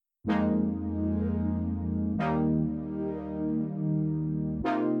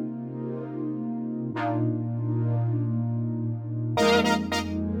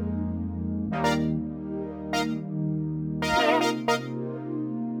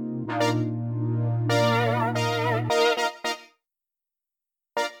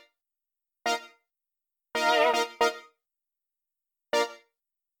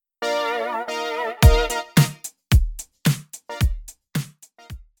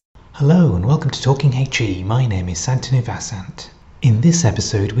Hello and welcome to Talking HE. My name is Santanu Vasant. In this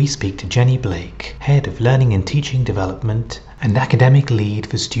episode we speak to Jenny Blake, Head of Learning and Teaching Development and Academic Lead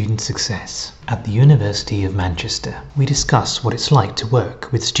for Student Success at the University of Manchester. We discuss what it's like to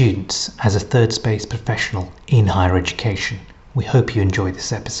work with students as a third space professional in higher education. We hope you enjoy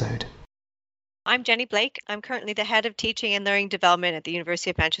this episode. I'm Jenny Blake. I'm currently the Head of Teaching and Learning Development at the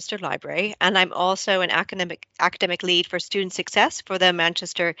University of Manchester Library, and I'm also an academic lead for student success for the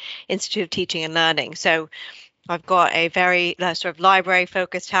Manchester Institute of Teaching and Learning. So I've got a very sort of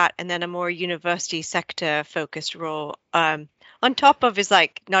library-focused hat and then a more university sector-focused role. On top of is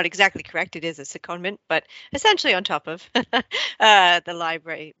like not exactly correct, it is a secondment, but essentially on top of the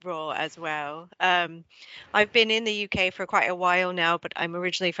library role as well. I've been in the UK for quite a while now, but I'm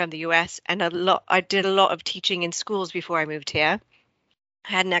originally from the US, and I did a lot of teaching in schools before I moved here.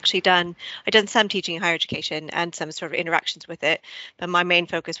 I'd done some teaching in higher education and some sort of interactions with it, but my main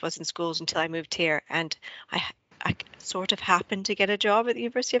focus was in schools until I moved here, and I sort of happened to get a job at the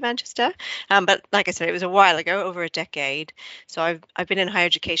University of Manchester. But like I said, it was a while ago, over a decade. So I've been in higher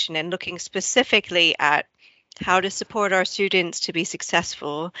education and looking specifically at how to support our students to be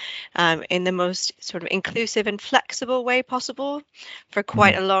successful in the most sort of inclusive and flexible way possible for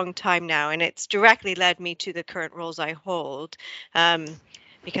quite a long time now. And it's directly led me to the current roles I hold,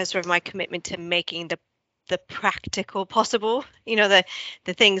 because sort of my commitment to making the practical possible, the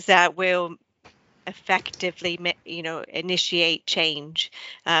things that will effectively initiate change.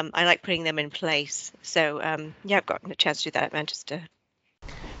 I like putting them in place. So I've gotten a chance to do that at Manchester.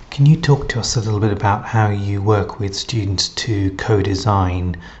 Can you talk to us a little bit about how you work with students to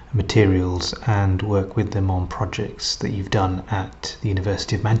co-design materials and work with them on projects that you've done at the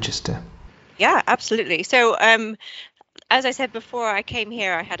University of Manchester? Yeah, absolutely. So as I said before, I came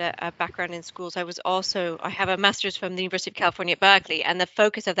here, I had a background in schools. I have a master's from the University of California at Berkeley, and the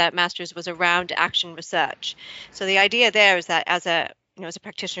focus of that master's was around action research. So the idea there is that as a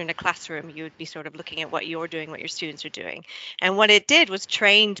practitioner in a classroom, you would be sort of looking at what you're doing, what your students are doing. And what it did was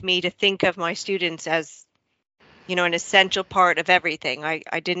trained me to think of my students as an essential part of everything.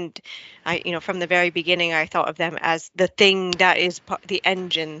 From the very beginning, I thought of them as the thing that is the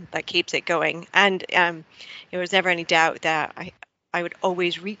engine that keeps it going. And there was never any doubt that I would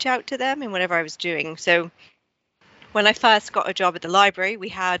always reach out to them in whatever I was doing. So when I first got a job at the library, we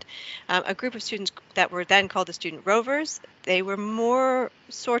had a group of students that were then called the Student Rovers. They were more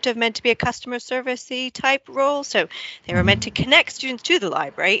sort of meant to be a customer service-y type role. So they were meant to connect students to the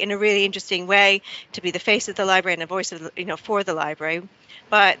library in a really interesting way, to be the face of the library and a voice of for the library.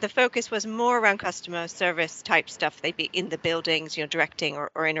 But the focus was more around customer service type stuff. They'd be in the buildings, directing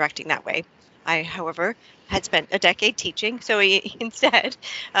or interacting that way. I, however, had spent a decade teaching. So instead,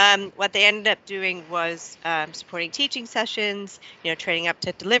 what they ended up doing was supporting teaching sessions, training up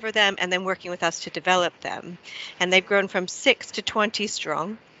to deliver them, and then working with us to develop them. And they've grown from 6 to 20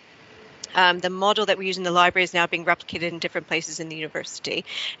 strong. The model that we use in the library is now being replicated in different places in the university.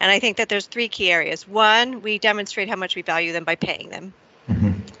 And I think that there's 3 key areas. One, we demonstrate how much we value them by paying them.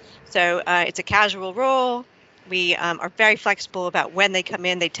 Mm-hmm. So it's a casual role. We are very flexible about when they come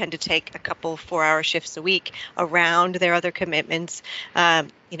in. They tend to take a couple 4-hour shifts a week around their other commitments.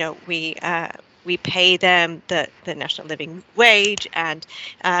 We pay them the national living wage and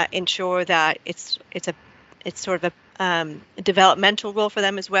ensure that it's sort of a developmental role for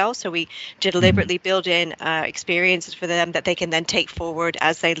them as well. So we deliberately build in experiences for them that they can then take forward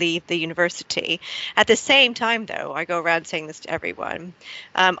as they leave the university. At the same time, though, I go around saying this to everyone.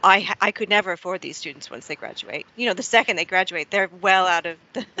 I could never afford these students once they graduate. The second they graduate, they're well out of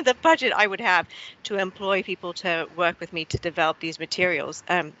the budget I would have to employ people to work with me to develop these materials,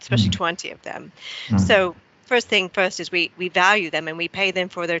 especially 20 of them. So first thing first is we value them and we pay them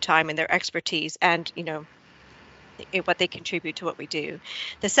for their time and their expertise and, what they contribute to what we do.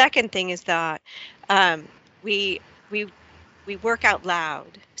 The second thing is that we we work out loud.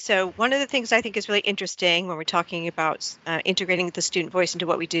 So one of the things I think is really interesting when we're talking about integrating the student voice into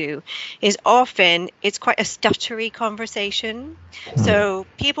what we do is often it's quite a stuttery conversation. So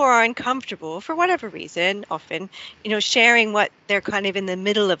people are uncomfortable for whatever reason, often, sharing what they're kind of in the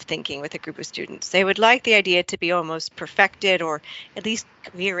middle of thinking with a group of students. They would like the idea to be almost perfected or at least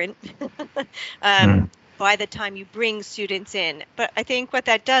coherent. By the time you bring students in. But I think what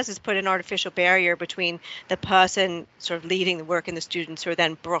that does is put an artificial barrier between the person sort of leading the work and the students who are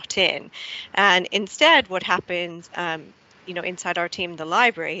then brought in. And instead, what happens, inside our team, the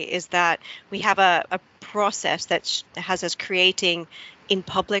library, is that we have a process that has us creating in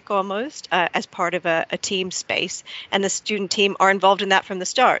public almost as part of a team space, and the student team are involved in that from the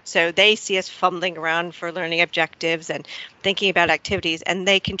start. So they see us fumbling around for learning objectives and thinking about activities, and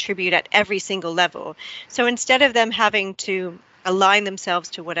they contribute at every single level. So instead of them having to align themselves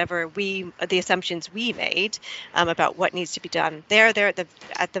to whatever the assumptions we made about what needs to be done, they're there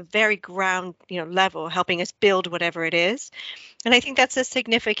at the very ground level, helping us build whatever it is. And I think that's a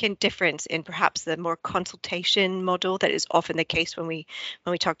significant difference in perhaps the more consultation model that is often the case when we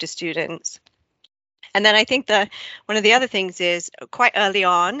talk to students. And then I think one of the other things is quite early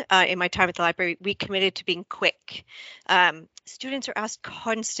on in my time at the library, we committed to being quick. Students are asked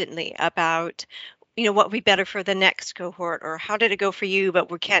constantly about what would be better for the next cohort, or how did it go for you,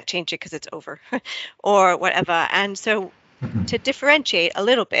 but we can't change it because it's over, or whatever. And so to differentiate a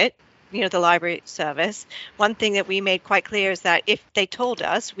little bit, the library service, one thing that we made quite clear is that if they told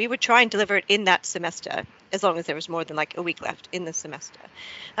us, we would try and deliver it in that semester, as long as there was more than like a week left in the semester.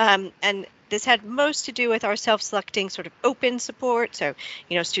 And this had most to do with our self-selecting sort of open support. So,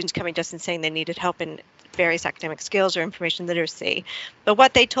 students coming to us and saying they needed help in various academic skills or information literacy. But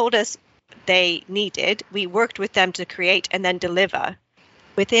what they told us they needed, we worked with them to create and then deliver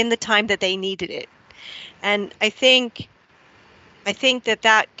within the time that they needed it. And I think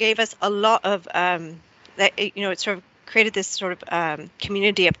that gave us a lot of it sort of created this sort of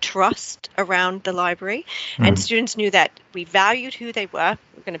community of trust around the library, and students knew that we valued who they were.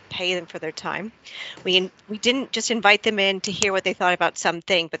 We're going to pay them for their time. We didn't just invite them in to hear what they thought about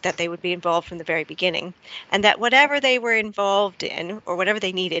something, but that they would be involved from the very beginning, and that whatever they were involved in or whatever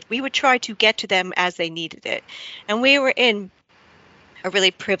they needed, we would try to get to them as they needed it. And we were in a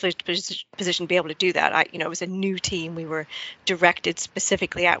really privileged position to be able to do that. It was a new team. We were directed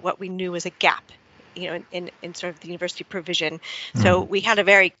specifically at what we knew was a gap, in sort of the university provision. So we had a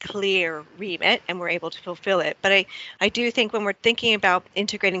very clear remit and we're able to fulfill it. But I do think when we're thinking about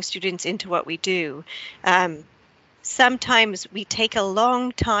integrating students into what we do, sometimes we take a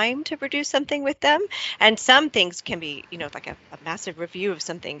long time to produce something with them, and some things can be, like a massive review of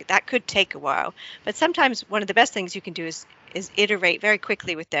something that could take a while. But sometimes one of the best things you can do is iterate very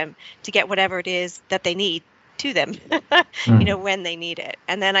quickly with them to get whatever it is that they need to them, when they need it.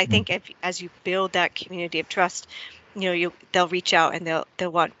 And then I think as you build that community of trust, they'll reach out and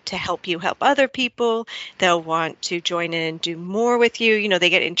they'll want to help you help other people. They'll want to join in and do more with you. They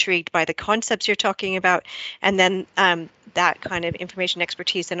get intrigued by the concepts you're talking about, and then that kind of information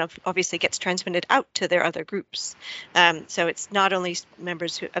expertise then obviously gets transmitted out to their other groups. So it's not only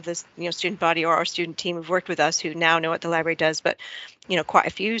members of this student body or our student team who've worked with us who now know what the library does, but quite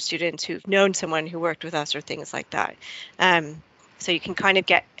a few students who've known someone who worked with us or things like that. So you can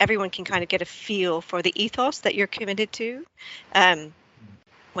everyone can kind of get a feel for the ethos that you're committed to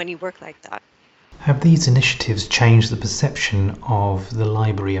when you work like that. Have these initiatives changed the perception of the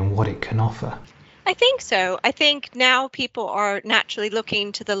library and what it can offer? I think so. I think now people are naturally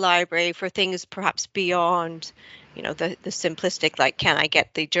looking to the library for things perhaps beyond, the simplistic, like, can I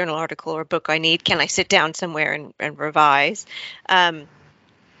get the journal article or book I need? Can I sit down somewhere and revise?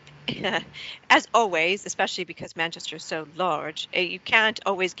 As always, especially because Manchester is so large, you can't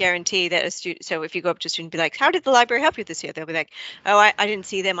always guarantee that a student. So if you go up to a student and be like, how did the library help you this year? They'll be like, oh, I didn't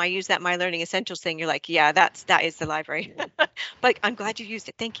see them. I used that My Learning Essentials thing. You're like, yeah, that is the library. But I'm glad you used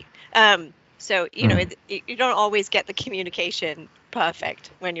it. Thank you. So, you don't always get the communication perfect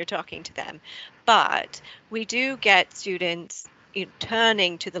when you're talking to them. But we do get students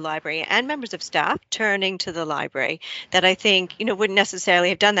turning to the library, and members of staff turning to the library that I think wouldn't necessarily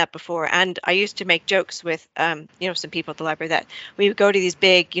have done that before. And I used to make jokes with some people at the library that we would go to these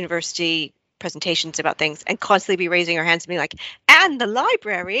big university presentations about things and constantly be raising our hands and being like, and the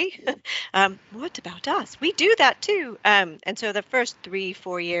library, what about us? We do that too. And so the first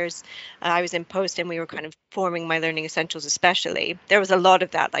 3-4 years I was in post and we were kind of forming My Learning Essentials especially, there was a lot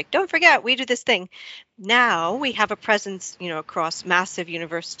of that, like, don't forget, we do this thing. Now we have a presence, across massive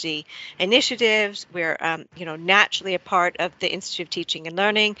university initiatives. We're, naturally a part of the Institute of Teaching and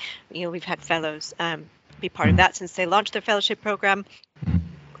Learning. We've had fellows be part of that since they launched their fellowship program.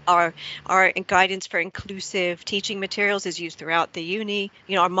 Our guidance for inclusive teaching materials is used throughout the uni.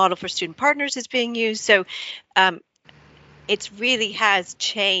 Our model for student partners is being used. So it really has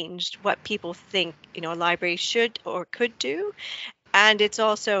changed what people think, a library should or could do. And it's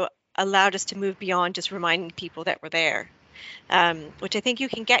also allowed us to move beyond just reminding people that we're there, which I think you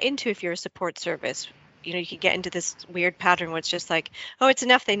can get into if you're a support service. You can get into this weird pattern where it's just like, oh, it's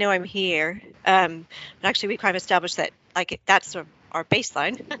enough they know I'm here. But actually, we kind of established that that's sort of our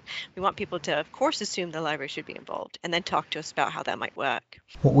baseline. We want people to, of course, assume the library should be involved and then talk to us about how that might work.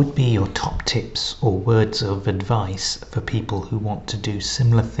 What would be your top tips or words of advice for people who want to do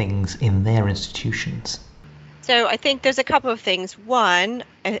similar things in their institutions? So I think there's a couple of things. One,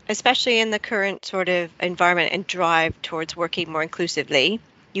 especially in the current sort of environment and drive towards working more inclusively,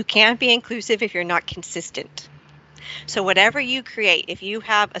 you can't be inclusive if you're not consistent. So whatever you create, if you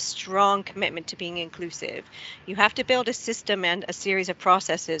have a strong commitment to being inclusive, you have to build a system and a series of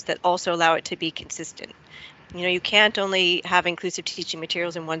processes that also allow it to be consistent. You can't only have inclusive teaching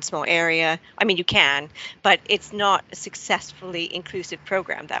materials in one small area. I mean, you can, but it's not a successfully inclusive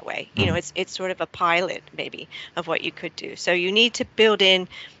program that way. It's sort of a pilot maybe of what you could do. So you need to build in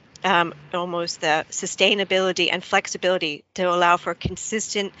almost the sustainability and flexibility to allow for a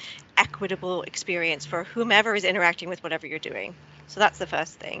consistent, equitable experience for whomever is interacting with whatever you're doing. So that's the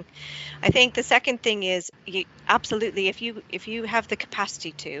first thing. I think the second thing is absolutely, if you have the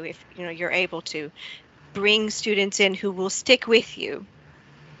capacity to, if you're able to, bring students in who will stick with you.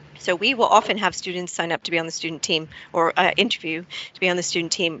 So we will often have students sign up to be on the student team or interview to be on the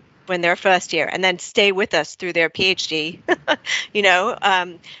student team when they're first year and then stay with us through their PhD,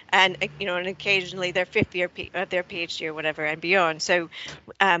 and occasionally their fifth year of their PhD or whatever and beyond. So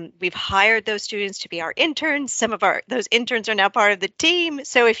we've hired those students to be our interns. Some of those interns are now part of the team.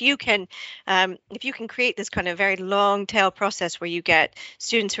 So if you can create this kind of very long tail process where you get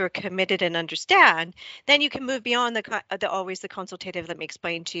students who are committed and understand, then you can move beyond the always the consultative, let me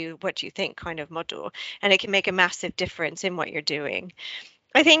explain to you what you think kind of model, and it can make a massive difference in what you're doing.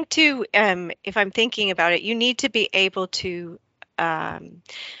 I think too, if I'm thinking about it, you need to be able to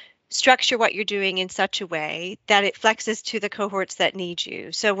structure what you're doing in such a way that it flexes to the cohorts that need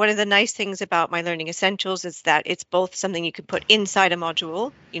you. So one of the nice things about My Learning Essentials is that it's both something you can put inside a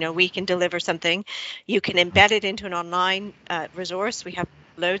module. We can deliver something. You can embed it into an online resource. We have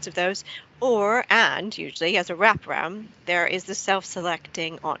loads of those. And usually as a wraparound, there is the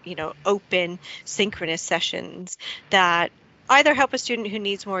self-selecting, open synchronous sessions that either help a student who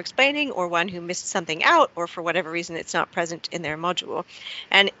needs more explaining or one who missed something out or for whatever reason it's not present in their module.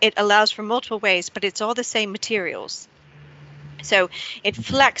 And it allows for multiple ways, but it's all the same materials. So it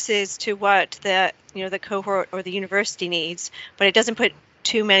flexes to what the cohort or the university needs, but it doesn't put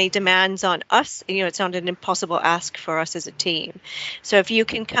too many demands on us. It's not an impossible ask for us as a team. So if you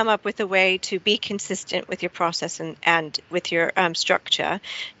can come up with a way to be consistent with your process and with your structure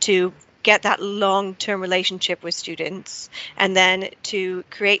to get that long-term relationship with students, and then to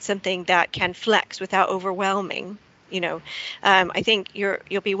create something that can flex without overwhelming, I think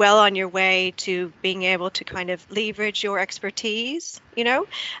you'll be well on your way to being able to kind of leverage your expertise,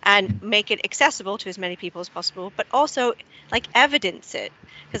 and make it accessible to as many people as possible, but also evidence it.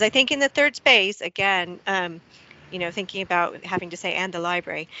 Because I think in the third space, again, thinking about having to say and the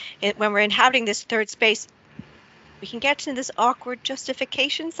library, when we're inhabiting this third space, we can get into this awkward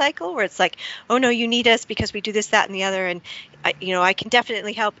justification cycle where it's like, oh no, you need us because we do this, that, and the other, and I can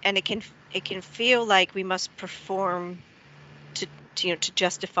definitely help, and it can feel like we must perform to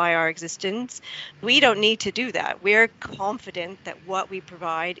justify our existence. We don't need to do that. We're confident that what we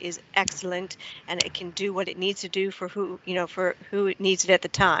provide is excellent and it can do what it needs to do for who needs it at the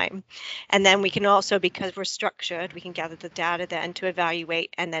time. And then we can also, because we're structured, we can gather the data then to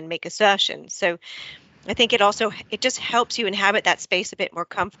evaluate and then make assertions. So I think it just helps you inhabit that space a bit more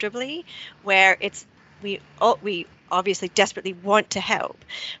comfortably, where we obviously desperately want to help,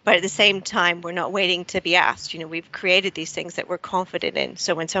 but at the same time we're not waiting to be asked. We've created these things that we're confident in,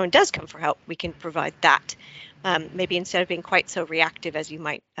 so when someone does come for help, we can provide that, maybe instead of being quite so reactive as you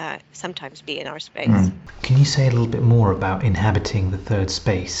might sometimes be in our space. Can you say a little bit more about inhabiting the third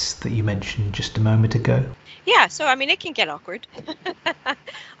space that you mentioned just a moment ago? Yeah, so it can get awkward.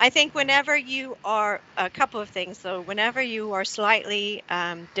 I think whenever you are a couple of things. So whenever you are slightly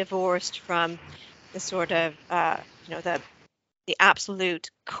divorced from the sort of the absolute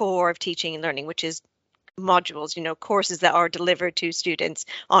core of teaching and learning, which is modules, courses that are delivered to students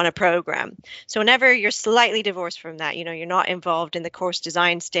on a program. So whenever you're slightly divorced from that, you're not involved in the course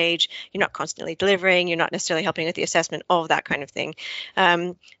design stage, you're not constantly delivering, you're not necessarily helping with the assessment, all of that kind of thing.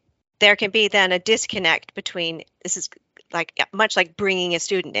 there can be then a disconnect between, this is like much like bringing a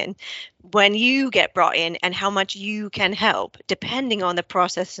student in, when you get brought in and how much you can help, depending on the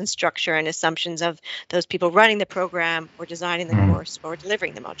process and structure and assumptions of those people running the program or designing the course or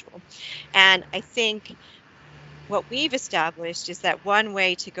delivering the module. And I think what we've established is that one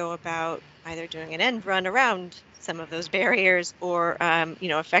way to go about either doing an end run around some of those barriers or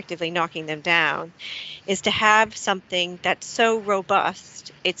effectively knocking them down is to have something that's so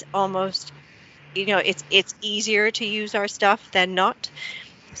robust it's almost it's easier to use our stuff than not.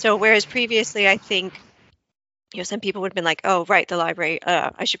 So whereas previously I think some people would have been like, oh right, the library,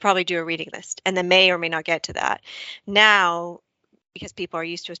 I should probably do a reading list, and then may or may not get to that. Now, because people are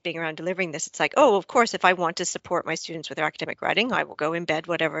used to us being around delivering this, it's like, oh, of course, if I want to support my students with their academic writing, I will go embed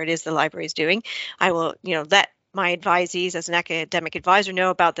whatever it is the library is doing. I will, let my advisees as an academic advisor know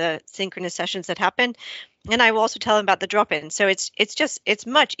about the synchronous sessions that happen. And I will also tell them about the drop-in. So it's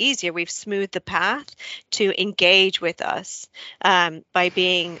much easier. We've smoothed the path to engage with us by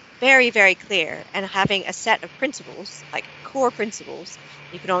being very, very clear and having a set of principles, like core principles,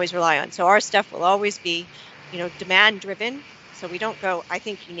 you can always rely on. So our stuff will always be, demand driven. So we don't go, I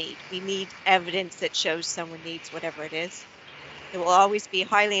think we need evidence that shows someone needs whatever it is. It will always be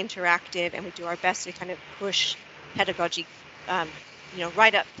highly interactive, and we do our best to kind of push pedagogy,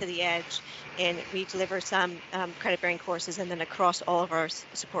 right up to the edge. And we deliver some credit-bearing courses, and then across all of our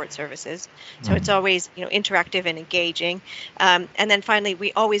support services. So it's always, interactive and engaging. And then finally,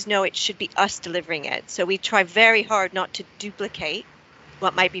 we always know it should be us delivering it. So we try very hard not to duplicate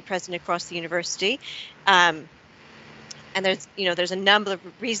what might be present across the university. And there's a number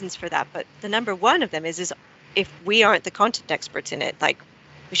of reasons for that, but the number one of them is if we aren't the content experts in it, like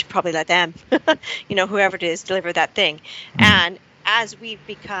we should probably let them, whoever it is, deliver that thing. And as we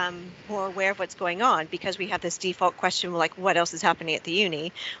become more aware of what's going on, because we have this default question, like what else is happening at the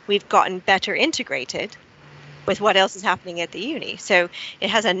uni, we've gotten better integrated with what else is happening at the uni. So it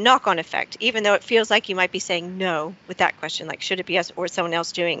has a knock-on effect, even though it feels like you might be saying no with that question, like should it be us or someone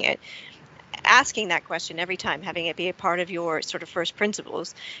else doing it? Asking that question every time, having it be a part of your sort of first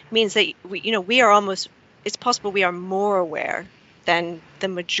principles, means that we are almost, it's possible we are more aware than the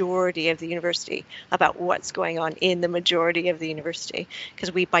majority of the university about what's going on in the majority of the university,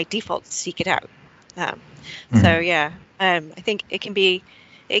 because we by default seek it out. So yeah, I think it can be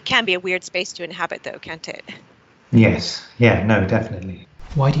a weird space to inhabit, though, can't it? Yes. Yeah. No. Definitely.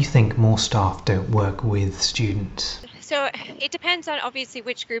 Why do you think more staff don't work with students? So it depends on obviously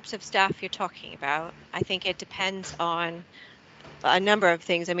which groups of staff you're talking about. I think it depends on a number of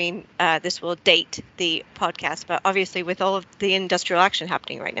things. I mean, this will date the podcast, but obviously with all of the industrial action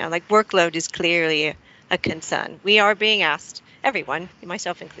happening right now, like workload is clearly a concern. We are being asked, everyone,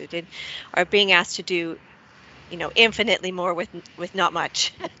 myself included, are being asked to do, infinitely more with not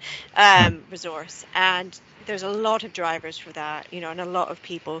much resource. And there's a lot of drivers for that, and a lot of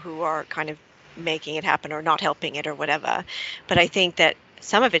people who are kind of making it happen or not helping it or whatever. But I think that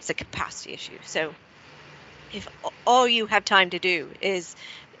some of it's a capacity issue. So if all you have time to do is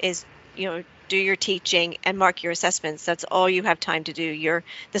do your teaching and mark your assessments, that's all you have time to do.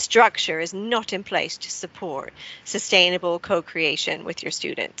 The structure is not in place to support sustainable co-creation with your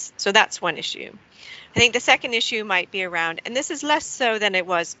students. So that's one issue. I think the second issue might be around, and this is less so than it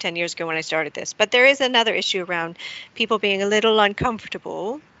was 10 years ago when I started this, but there is another issue around people being a little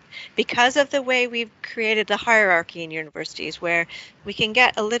uncomfortable because of the way we've created the hierarchy in universities, where we can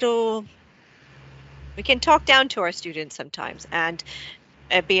talk down to our students sometimes and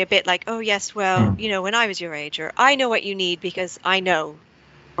be a bit like, oh yes, well, when I was your age, or I know what you need because I know,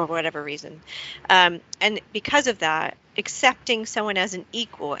 for whatever reason. And because of that, accepting someone as an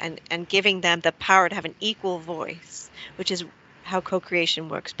equal and giving them the power to have an equal voice, which is how co-creation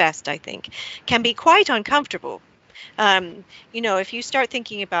works best, I think, can be quite uncomfortable. If you start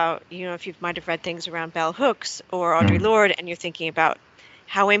thinking about, if you might have read things around Bell Hooks or Audre Lorde, and you're thinking about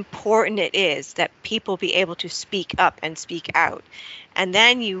how important it is that people be able to speak up and speak out, and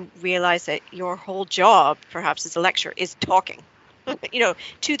then you realize that your whole job, perhaps as a lecturer, is talking,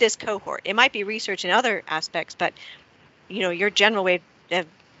 to this cohort. It might be research in other aspects, but, your general way of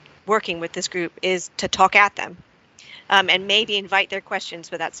working with this group is to talk at them. And maybe invite their questions,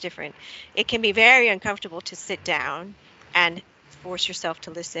 but that's different. It can be very uncomfortable to sit down and force yourself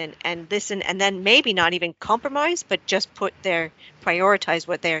to listen, and then maybe not even compromise, but just prioritize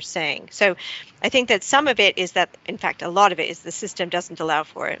what they're saying. So I think that some of it is that, in fact, a lot of it is the system doesn't allow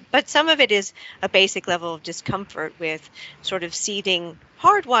for it. But some of it is a basic level of discomfort with sort of ceding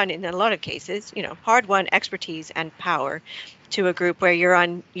hard-won, in a lot of cases, hard-won expertise and power to a group where you're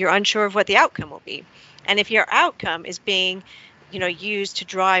unsure of what the outcome will be. And if your outcome is being used to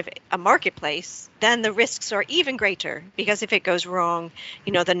drive a marketplace, then the risks are even greater, because if it goes wrong,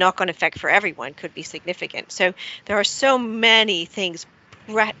 the knock-on effect for everyone could be significant. So there are so many things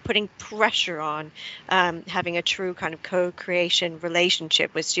putting pressure on having a true kind of co-creation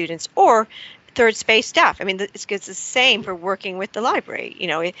relationship with students or third space staff. I mean, it's the same for working with the library.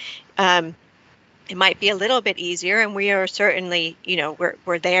 It might be a little bit easier, and we are certainly,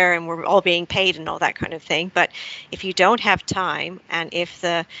 we're there and we're all being paid and all that kind of thing. But if you don't have time, and if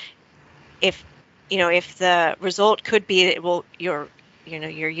the result could be that your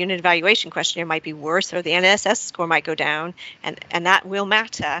unit evaluation questionnaire might be worse, or the NSS score might go down, and that will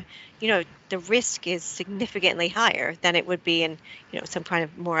matter. The risk is significantly higher than it would be in some kind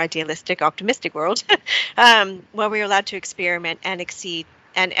of more idealistic, optimistic world, where we're allowed to experiment and exceed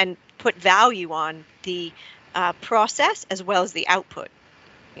and put value on the process as well as the output,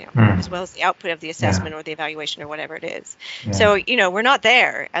 as well as the output of the assessment or the evaluation or whatever it is. Yeah. So, we're not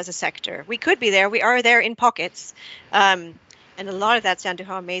there as a sector. We could be there. We are there in pockets. And a lot of that's down to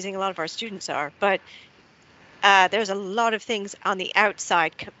how amazing a lot of our students are. But there's a lot of things on the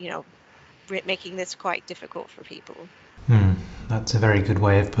outside, making this quite difficult for people. That's a very good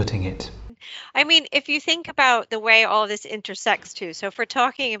way of putting it. I mean, if you think about the way all this intersects too, so if we're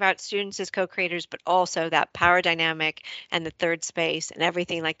talking about students as co-creators, but also that power dynamic and the third space and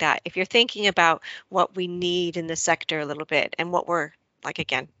everything like that, if you're thinking about what we need in the sector a little bit and what we're, like,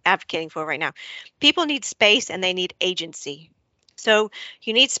 again, advocating for right now, people need space and they need agency. So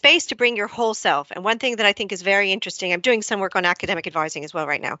you need space to bring your whole self. And one thing that I think is very interesting, I'm doing some work on academic advising as well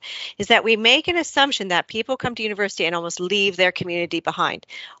right now, is that we make an assumption that people come to university and almost leave their community behind.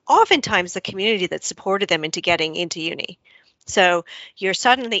 Oftentimes the community that supported them into getting into uni. So you're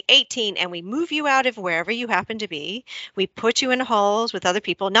suddenly 18 and we move you out of wherever you happen to be. We put you in halls with other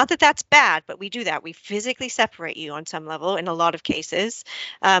people. Not that that's bad, but we do that. We physically separate you on some level in a lot of cases.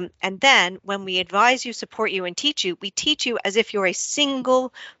 And then when we advise you, support you, and teach you, we teach you as if you're a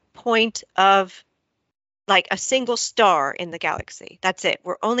single point of, like a single star in the galaxy. That's it.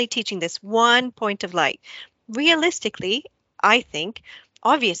 We're only teaching this one point of light. Realistically, I think,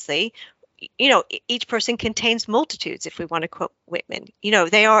 obviously, each person contains multitudes, if we want to quote Whitman.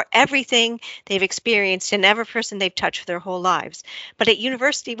 They are everything they've experienced and every person they've touched for their whole lives. But at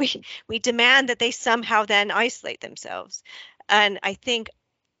university, we demand that they somehow then isolate themselves. And I think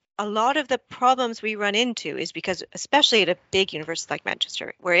a lot of the problems we run into is because, especially at a big university like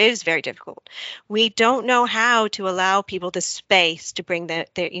Manchester, where it is very difficult, we don't know how to allow people the space to bring the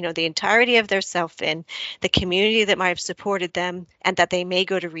entirety of their self in, the community that might have supported them and that they may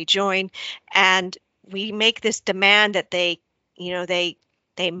go to rejoin. And we make this demand that they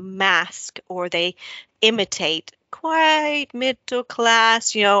mask or they imitate quite middle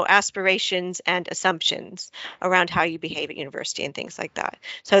class, aspirations and assumptions around how you behave at university and things like that.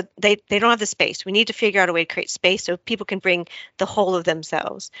 So they don't have the space. We need to figure out a way to create space so people can bring the whole of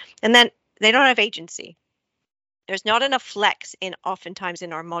themselves. And then they don't have agency. There's not enough flex oftentimes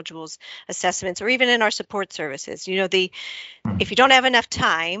in our modules assessments or even in our support services. If you don't have enough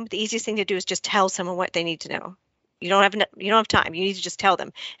time, the easiest thing to do is just tell someone what they need to know. You don't have time. You need to just tell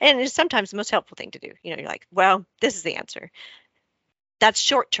them. And it's sometimes the most helpful thing to do. You're like, well, this is the answer. That's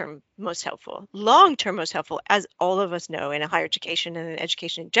short-term most helpful. Long-term most helpful, as all of us know in higher education and in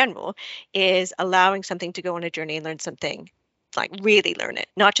education in general, is allowing something to go on a journey and learn something, like really learn it,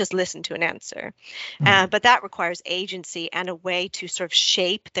 not just listen to an answer. But that requires agency and a way to sort of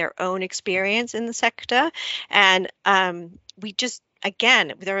shape their own experience in the sector. And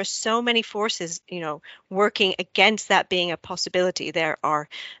again, there are so many forces, working against that being a possibility. There are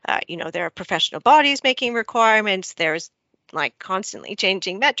professional bodies making requirements. There's like constantly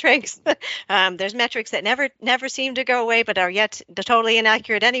changing metrics. There's metrics that never seem to go away, but are yet totally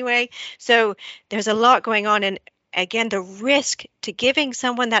inaccurate anyway. So there's a lot going on. And again, the risk to giving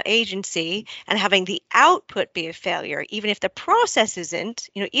someone that agency and having the output be a failure, even if the process isn't,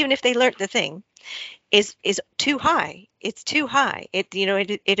 even if they learned the thing, is too high. It's too high. It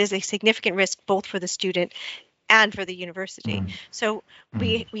is a significant risk both for the student and for the university. So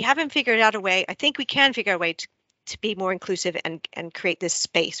we haven't figured out a way. I think we can figure out a way to be more inclusive and create this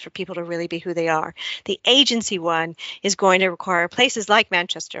space for people to really be who they are. The agency one is going to require places like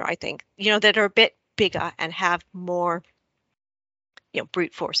Manchester, I think, that are a bit bigger and have more,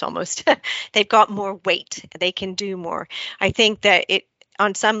 brute force almost. They've got more weight. They can do more. I think that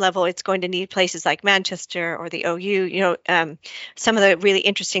on some level, it's going to need places like Manchester or the OU, some of the really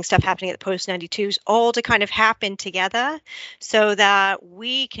interesting stuff happening at the Post 92s, all to kind of happen together so that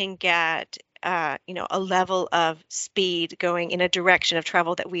we can get a level of speed going in a direction of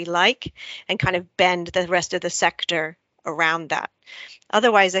travel that we like and kind of bend the rest of the sector around that.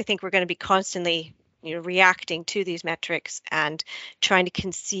 Otherwise, I think we're going to be constantly, reacting to these metrics and trying to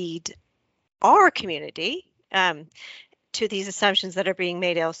concede our community to these assumptions that are being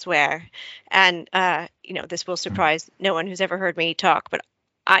made elsewhere. And this will surprise no one who's ever heard me talk, but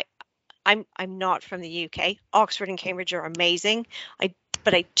I I'm not from the UK. Oxford and Cambridge are amazing.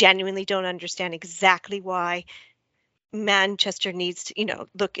 But I genuinely don't understand exactly why Manchester needs to,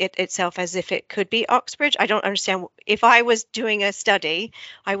 look at itself as if it could be Oxbridge. I don't understand. If I was doing a study,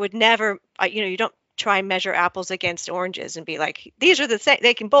 I would never, you don't try and measure apples against oranges and be like, these are the same.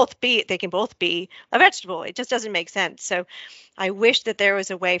 They can both be a vegetable. It just doesn't make sense. So I wish that there was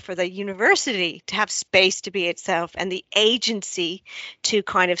a way for the university to have space to be itself and the agency to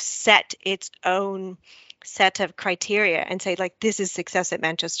kind of set its own set of criteria and say, like, this is success at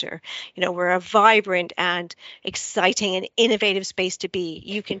Manchester. We're a vibrant and exciting and innovative space to be.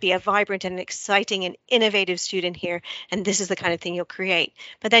 You can be a vibrant and exciting and innovative student here, and this is the kind of thing you'll create.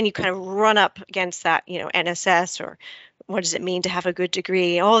 But then you kind of run up against that, NSS, or what does it mean to have a good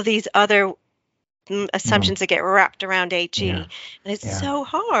degree? All of these other assumptions that get wrapped around HE, and it's so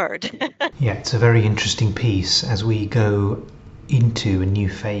hard. Yeah, it's a very interesting piece as we go into a new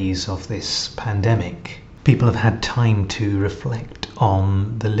phase of this pandemic. People have had time to reflect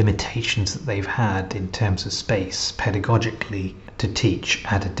on the limitations that they've had in terms of space pedagogically to teach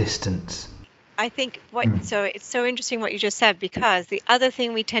at a distance. I think so it's so interesting what you just said, because the other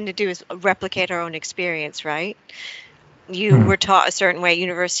thing we tend to do is replicate our own experience, right? You were taught a certain way,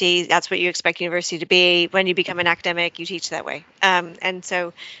 university, that's what you expect university to be. When you become an academic, you teach that way. And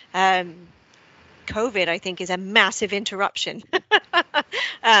so COVID, I think, is a massive interruption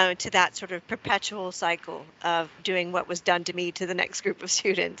to that sort of perpetual cycle of doing what was done to me to the next group of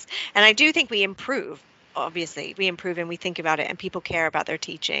students. And I do think we improve. Obviously, we improve and we think about it and people care about their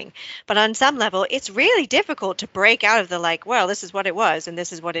teaching. But on some level, it's really difficult to break out of the like, well, this is what it was and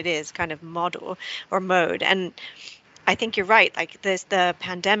this is what it is kind of model or mode. And I think you're right. Like the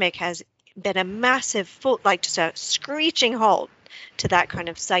pandemic has been a massive, just a screeching halt to that kind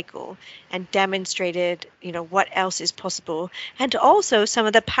of cycle, and demonstrated, what else is possible, and also some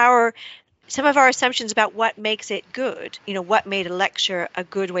of our assumptions about what makes it good, what made a lecture a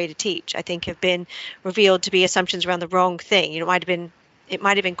good way to teach, I think have been revealed to be assumptions around the wrong thing. It might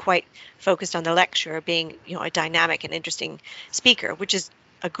have been quite focused on the lecturer being, a dynamic and interesting speaker, which is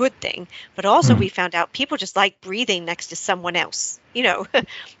a good thing, but also we found out people just like breathing next to someone else. You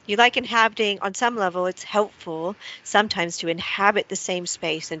like inhabiting. On some level, it's helpful sometimes to inhabit the same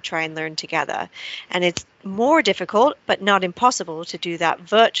space and try and learn together. And it's more difficult, but not impossible, to do that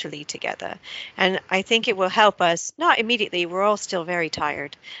virtually together. And I think it will help us, not immediately, we're all still very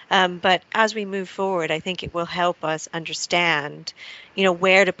tired, but as we move forward, I think it will help us understand,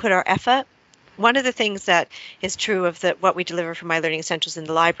 where to put our effort. One of the things that is true of what we deliver from My Learning Essentials in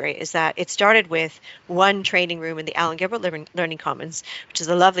the library is that it started with one training room in the Alan Gilbert Learning Commons, which is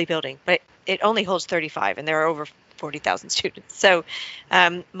a lovely building, but it only holds 35 and there are over 40,000 students. So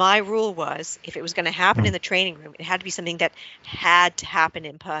my rule was, if it was going to happen in the training room, it had to be something that had to happen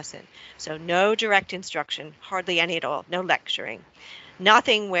in person. So no direct instruction, hardly any at all, no lecturing,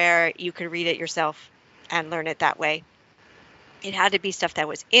 nothing where you could read it yourself and learn it that way. It had to be stuff that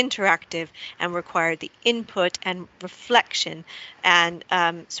was interactive and required the input and reflection and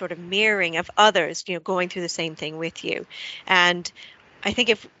sort of mirroring of others, going through the same thing with you. And I think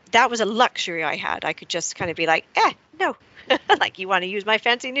if that was a luxury I had, I could just kind of be like, no, like, you want to use my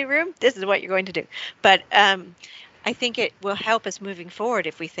fancy new room? This is what you're going to do. But I think it will help us moving forward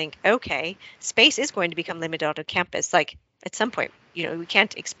if we think, okay, space is going to become limited on campus. Like, at some point, we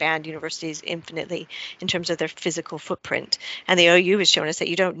can't expand universities infinitely in terms of their physical footprint. And the OU has shown us that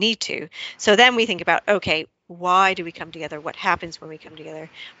you don't need to. So then we think about, okay, why do we come together? What happens when we come together?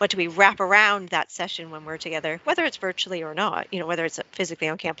 What do we wrap around that session when we're together, whether it's virtually or not, whether it's physically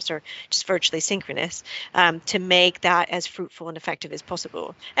on campus or just virtually synchronous, to make that as fruitful and effective as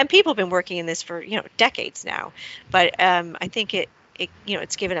possible. And people have been working in this for, decades now. But I think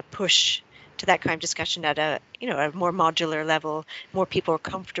it's given a push to that kind of discussion at a more modular level. More people are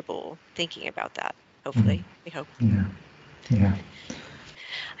comfortable thinking about that. Hopefully, we hope. Yeah.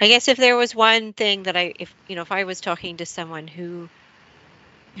 I guess if there was one thing that if I was talking to someone who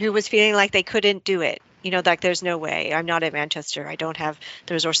was feeling like they couldn't do it, like, there's no way, I'm not at Manchester, I don't have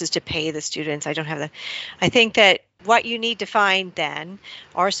the resources to pay the students, I think that what you need to find then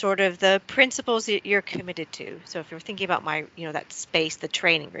are sort of the principles that you're committed to. So if you're thinking about that space, the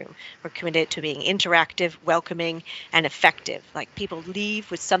training room, we're committed to being interactive, welcoming, and effective. Like, people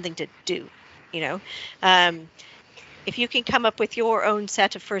leave with something to do, if you can come up with your own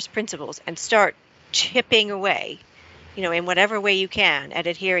set of first principles and start chipping away in whatever way you can at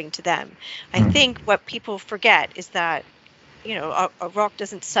adhering to them. I think what people forget is that a rock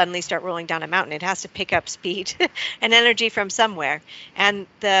doesn't suddenly start rolling down a mountain. It has to pick up speed and energy from somewhere. And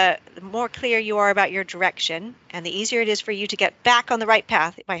the more clear you are about your direction, and the easier it is for you to get back on the right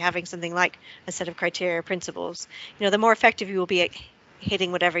path by having something like a set of criteria or principles, the more effective you will be at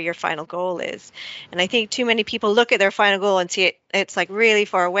hitting whatever your final goal is. And I think too many people look at their final goal and see it's like really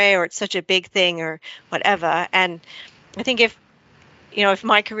far away, or it's such a big thing or whatever. And I think if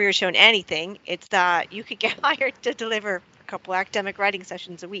my career has shown anything, it's that you could get hired to deliver couple academic writing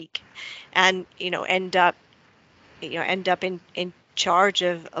sessions a week, and end up in charge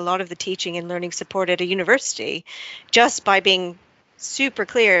of a lot of the teaching and learning support at a university, just by being super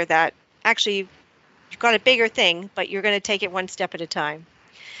clear that actually you've got a bigger thing, but you're going to take it one step at a time.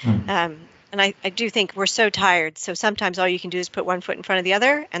 And I do think we're so tired, so sometimes all you can do is put one foot in front of the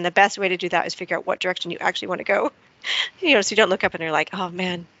other, and the best way to do that is figure out what direction you actually want to go. So you don't look up and you're like, oh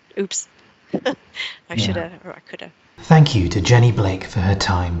man, oops, I should have, or I could have. Thank you to Jenny Blake for her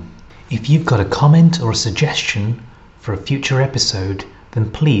time. If you've got a comment or a suggestion for a future episode,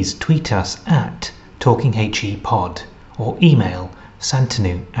 then please tweet us at TalkingHEPod or email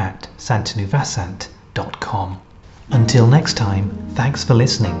santanu@santanuvasant.com. Until next time, thanks for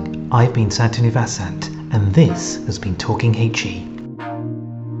listening. I've been Santanu Vasant, and this has been Talking HE.